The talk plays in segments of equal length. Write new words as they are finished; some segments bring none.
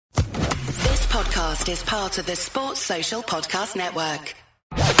podcast is part of the Sports Social Podcast Network.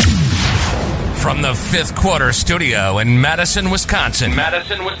 From the Fifth Quarter Studio in Madison, Wisconsin,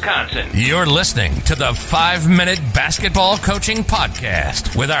 you're listening to the 5-Minute Basketball Coaching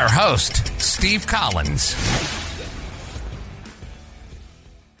Podcast with our host, Steve Collins.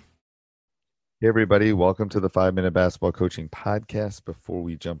 Hey, everybody. Welcome to the 5-Minute Basketball Coaching Podcast. Before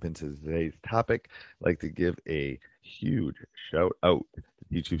we jump into today's topic, I'd like to give a huge shout out to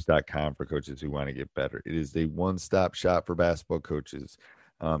teachhoops.com for coaches who want to get better. It is a one-stop shop for basketball coaches.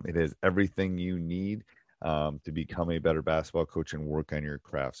 It has everything you need to become a better basketball coach and work on your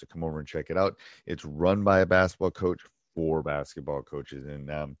craft. So come over and check it out. It's run by a basketball coach for basketball coaches. And,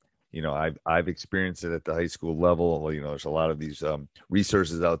 I've experienced it at the high school level. There's a lot of these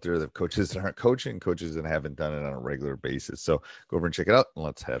resources out there that coaches that aren't coaching, coaches that haven't done it on a regular basis. So go over and check it out, and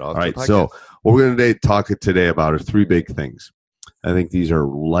let's head off. All right. So what we're going to talk today about are three big things. I think these are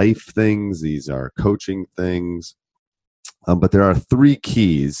life things. These are coaching things. But there are three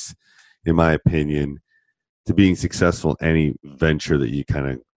keys, in my opinion, to being successful in any venture that you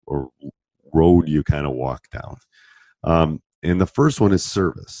or road you walk down. And the first one is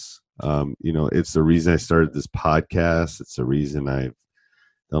service. It's the reason I started this podcast. It's the reason I've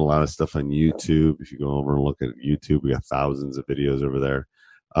done a lot of stuff on YouTube. If you go over and look at YouTube, we got thousands of videos over there.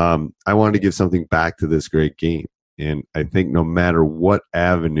 I wanted to give something back to this great game. And I think no matter what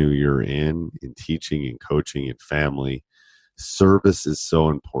avenue you're in teaching and coaching and family, service is so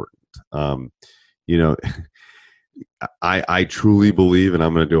important. I truly believe, and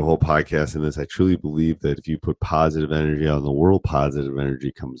I'm going to do a whole podcast in this, I truly believe that if you put positive energy out in the world, positive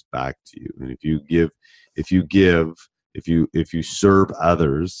energy comes back to you. And if you serve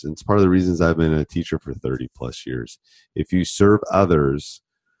others, and it's part of the reasons I've been a teacher for 30 plus years, if you serve others,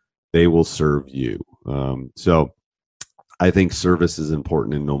 they will serve you. So I think service is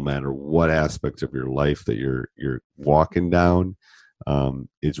important in no matter what aspect of your life that you're walking down.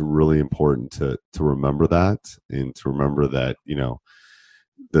 It's really important to remember that, and to remember that,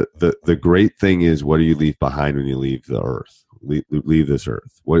 the great thing is, what do you leave behind when you leave the earth, leave this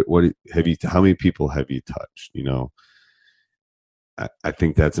earth? How many people have you touched? I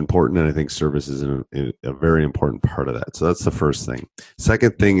think that's important. And I think service is a very important part of that. So that's the first thing.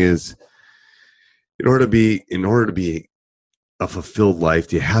 Second thing is, in order to be a fulfilled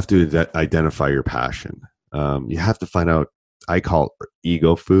life, you have to identify your passion. You have to find out, I call it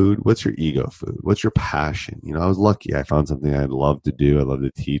ego food. What's your ego food? What's your passion? I was lucky. I found something I love to do. I love to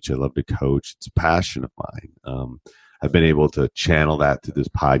teach. I love to coach. It's a passion of mine. I've been able to channel that through this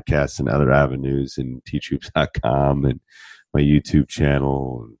podcast and other avenues, and teachhoops.com and my YouTube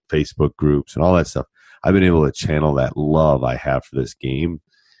channel and Facebook groups and all that stuff. I've been able to channel that love I have for this game,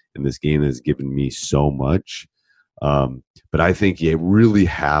 and this game has given me so much. But I think you really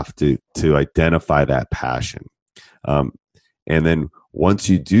have to identify that passion. And then once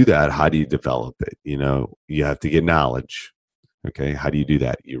you do that, how do you develop it? You have to get knowledge. Okay. How do you do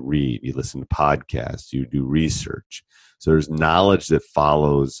that? You read, you listen to podcasts, you do research. So there's knowledge that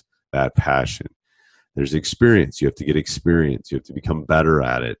follows that passion. There's experience. You have to get experience. You have to become better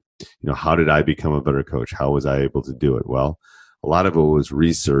at it. How did I become a better coach? How was I able to do it? Well, a lot of it was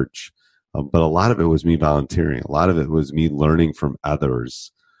research. But a lot of it was me volunteering. A lot of it was me learning from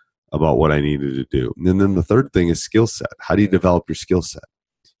others about what I needed to do. And then the third thing is skill set. How do you develop your skill set?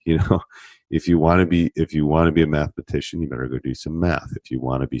 If you want to be a mathematician, you better go do some math. If you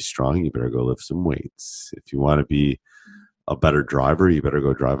want to be strong, you better go lift some weights. If you want to be a better driver, you better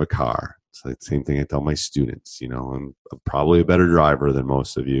go drive a car. It's like the same thing I tell my students. I'm probably a better driver than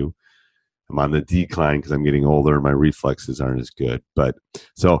most of you. I'm on the decline because I'm getting older and my reflexes aren't as good. But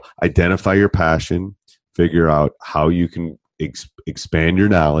so identify your passion, figure out how you can expand your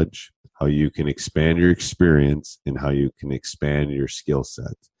knowledge, how you can expand your experience, and how you can expand your skill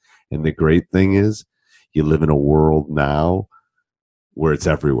set. And the great thing is, you live in a world now where it's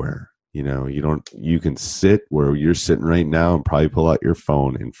everywhere. You can sit where you're sitting right now and probably pull out your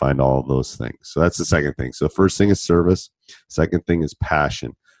phone and find all of those things. So that's the second thing. So the first thing is service. Second thing is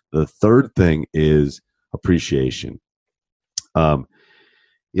passion. The third thing is appreciation. You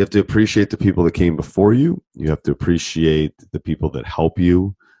have to appreciate the people that came before you. You have to appreciate the people that help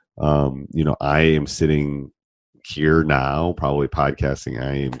you. I am sitting here now, probably podcasting.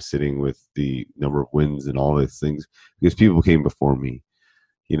 I am sitting with the number of wins and all these things because people came before me.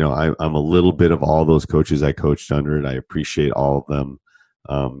 I'm a little bit of all those coaches I coached under, and I appreciate all of them.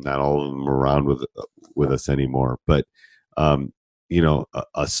 Not all of them are around with us anymore, but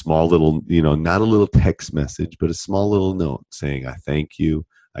a small little, not a little text message, but a small little note saying, I thank you.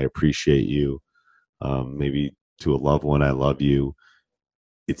 I appreciate you. Maybe to a loved one, I love you.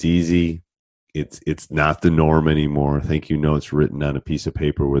 It's easy. it's not the norm anymore. Thank you notes written on a piece of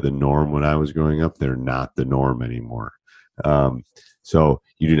paper were the norm when I was growing up. They're not the norm anymore. So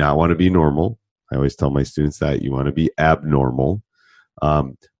you do not want to be normal. I always tell my students that you want to be abnormal.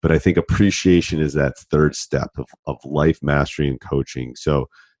 But I think appreciation is that third step of life mastery and coaching. So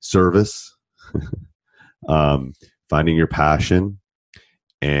service, finding your passion,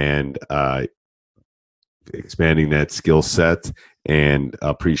 and expanding that skill set, and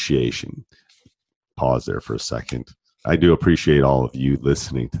appreciation. Pause there for a second. I do appreciate all of you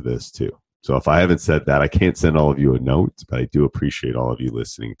listening to this too. So if I haven't said that, I can't send all of you a note, but I do appreciate all of you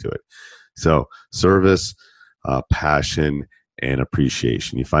listening to it. So service, passion, and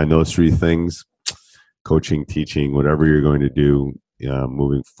appreciation. You find those three things, coaching, teaching, whatever you're going to do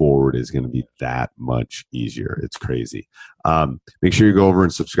moving forward is going to be that much easier. It's crazy. Make sure you go over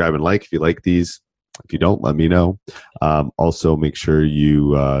and subscribe and like if you like these. If you don't, let me know. Also, make sure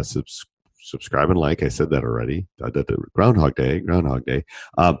you subscribe and like. I said that already. Groundhog Day.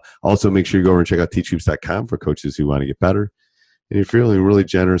 Also, make sure you go over and check out teachhoops.com for coaches who want to get better. And if you're feeling really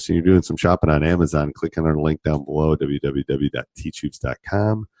generous and you're doing some shopping on Amazon, click on our link down below,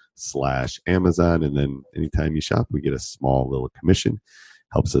 www.teachhoops.com/Amazon. And then anytime you shop, we get a small little commission.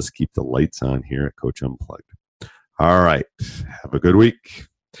 Helps us keep the lights on here at Coach Unplugged. All right. Have a good week.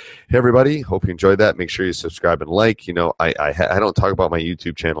 Hey, everybody. Hope you enjoyed that. Make sure you subscribe and like. You know, I don't talk about my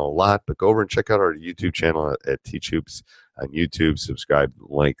YouTube channel a lot, but go over and check out our YouTube channel at Teach Hoops on YouTube. Subscribe and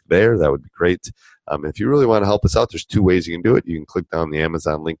like there. That would be great. If you really want to help us out, there's two ways you can do it. You can click down the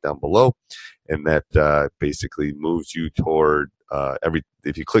Amazon link down below, and that basically moves you toward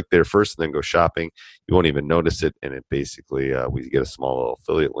if you click there first and then go shopping, you won't even notice it, and it basically we get a small little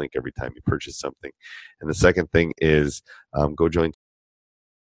affiliate link every time you purchase something. And the second thing is go join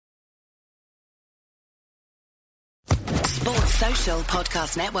Sports Social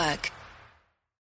Podcast Network.